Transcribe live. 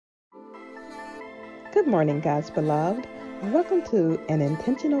Good morning, God's beloved. Welcome to an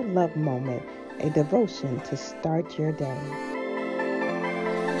intentional love moment, a devotion to start your day.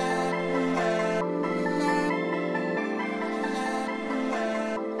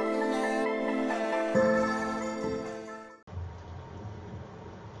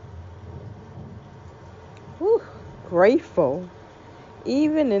 Whew, grateful,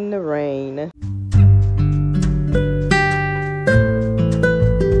 even in the rain.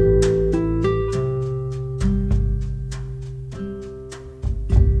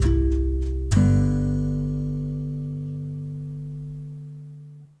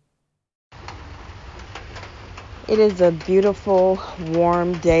 It is a beautiful,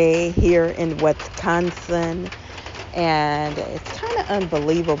 warm day here in Wisconsin, and it's kind of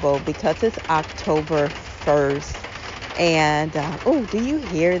unbelievable because it's October 1st. And, do you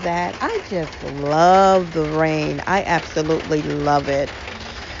hear that? I just love the rain. I absolutely love it.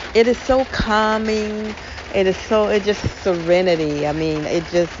 It is so calming. It just serenity. I mean, it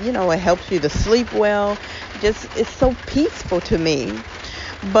just, it helps you to sleep well. It's so peaceful to me.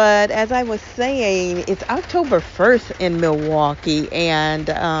 But as I was saying, it's October 1st in Milwaukee, and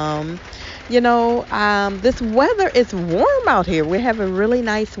this weather is warm out here. We're having really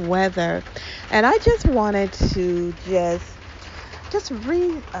nice weather, and I just wanted to just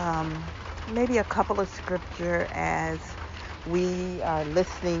read maybe a couple of scripture as we are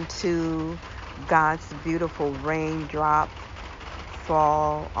listening to God's beautiful raindrop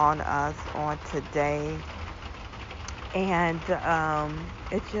fall on us on today. And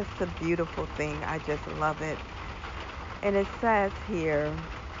it's just a beautiful thing. I just love it. And it says here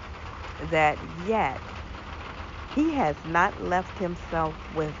that yet he has not left himself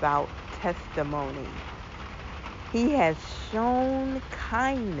without testimony. He has shown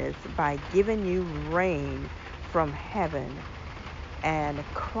kindness by giving you rain from heaven and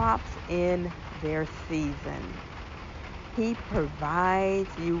crops in their season. He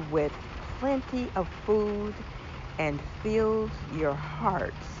provides you with plenty of food and fills your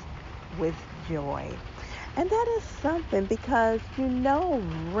hearts with joy. And that is something because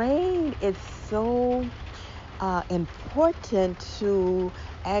rain is so important to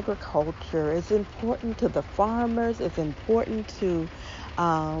agriculture. It's important to the farmers. It's important to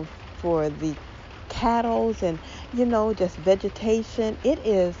for the cattle and just vegetation. It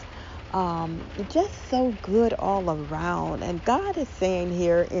is just so good all around. And God is saying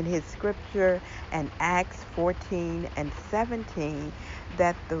here in his scripture in Acts 14 and 17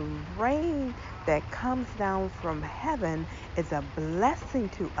 that the rain that comes down from heaven is a blessing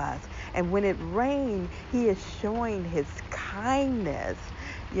to us. And when it rains, he is showing his kindness,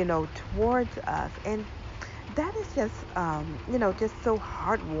 towards us. And that is just so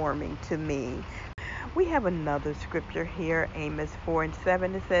heartwarming to me. We have another scripture here, Amos 4 and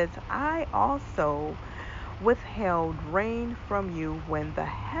 7. It says, I also withheld rain from you when the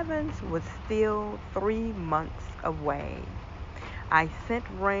heavens were still 3 months away. I sent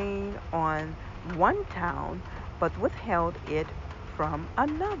rain on one town, but withheld it from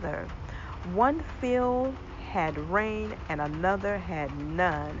another. One field had rain and another had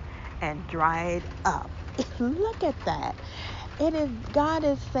none, and dried up. Look at that. God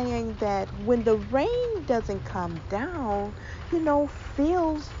is saying that when the rain doesn't come down,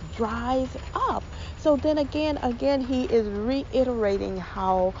 fields dries up. So then again, he is reiterating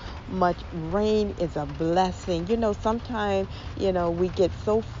how much rain is a blessing. Sometimes, we get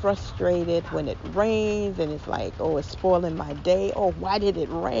so frustrated when it rains and it's like, oh, it's spoiling my day. Oh, why did it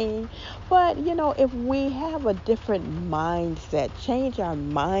rain? But, if we have a different mindset, change our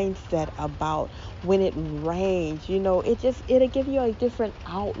mindset about when it rains, it'll give you a different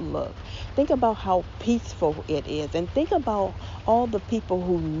outlook. Think about how peaceful it is, and think about all the people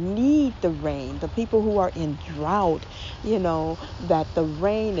who need the rain, the people who are in drought, that the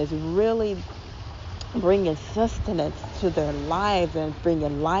rain is really bringing sustenance to their lives and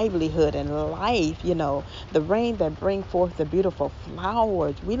bringing livelihood and life. The rain that bring forth the beautiful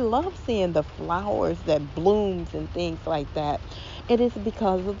flowers. We love seeing the flowers that blooms and things like that. It is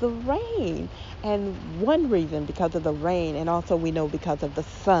because of the rain, and one reason because of the rain, and also we know because of the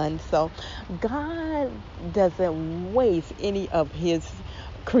sun. So God doesn't waste any of his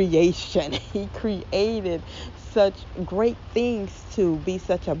creation. He created such great things to be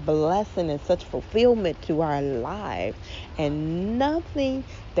such a blessing and such fulfillment to our lives, and nothing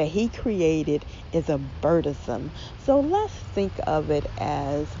that he created is a burdensome. So let's think of it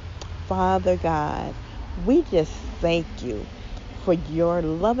as, Father God, we just thank you for your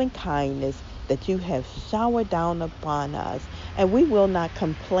loving kindness that you have showered down upon us. And we will not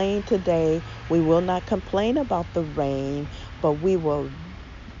complain today. We will not complain about the rain, but we will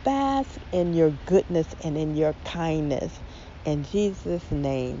bask in your goodness and in your kindness. In Jesus'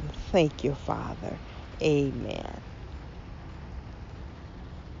 name, thank you, Father. Amen.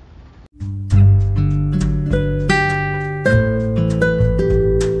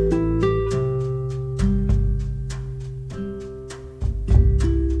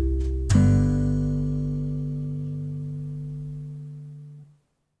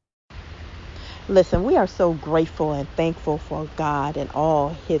 Listen, we are so grateful and thankful for God and all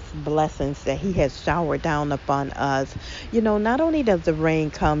his blessings that he has showered down upon us. Not only does the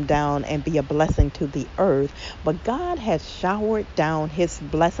rain come down and be a blessing to the earth, but God has showered down his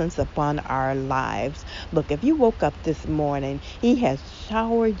blessings upon our lives. Look, if you woke up this morning, he has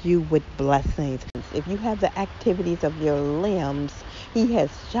showered you with blessings. If you have the activities of your limbs, he has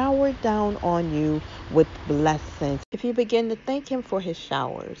showered down on you with blessings. If you begin to thank him for his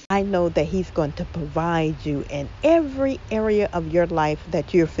showers, I know that he's going to provide you in every area of your life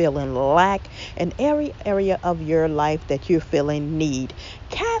that you're feeling lack, and every area of your life that you're feeling need.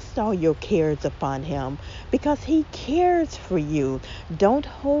 Cast all your cares upon him because he cares for you. Don't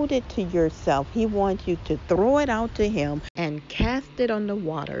hold it to yourself. He wants you to throw it out to him and cast it on the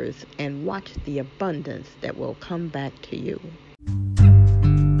waters and watch the abundance that will come back to you.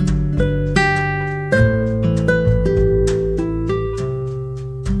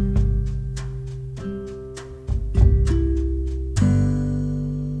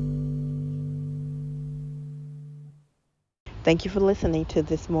 Thank you for listening to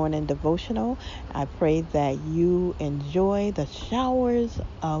this morning devotional. I pray that you enjoy the showers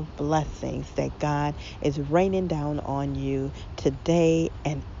of blessings that God is raining down on you today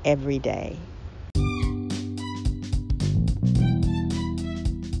and every day.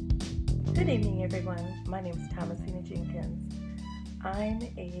 Good evening, everyone. My name is Thomasina Jenkins. I'm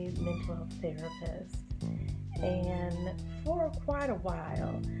a mental health therapist, and for quite a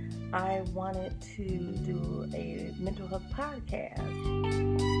while, I wanted to do a mental health podcast.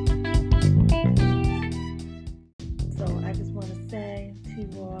 So I just want to say to you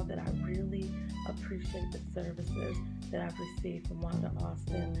all that I really appreciate the services that I've received from Wanda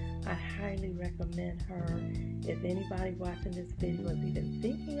Austin. I highly recommend her. If anybody watching this video is even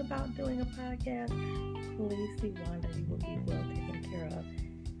thinking about doing a podcast, please see Wanda. You will be well taken care of.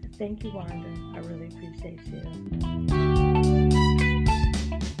 Thank you, Wanda. I really appreciate you.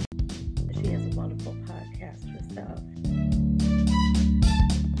 She has a wonderful podcast herself.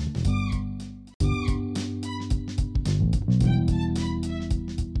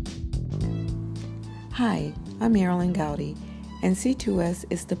 Hi, I'm Marilyn Gowdy, and C2S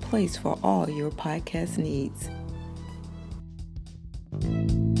is the place for all your podcast needs.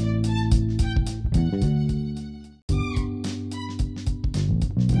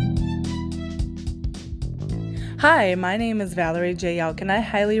 Hi, my name is Valerie J. Yelk, and I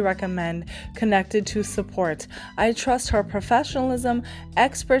highly recommend Connected to Support. I trust her professionalism,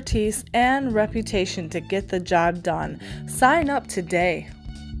 expertise, and reputation to get the job done. Sign up today.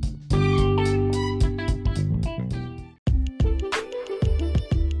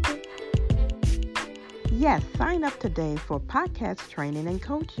 Yes, sign up today for podcast training and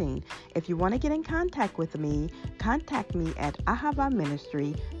coaching. If you want to get in contact with me, contact me at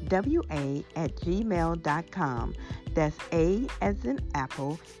ahavaministrywa@gmail.com. That's A as in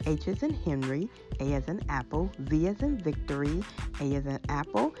Apple, H as in Henry, A as in Apple, V as in Victory, A as in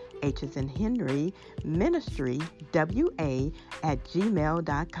Apple, H as in Henry, ministry,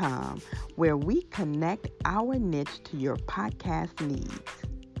 WA@gmail.com, where we connect our niche to your podcast needs.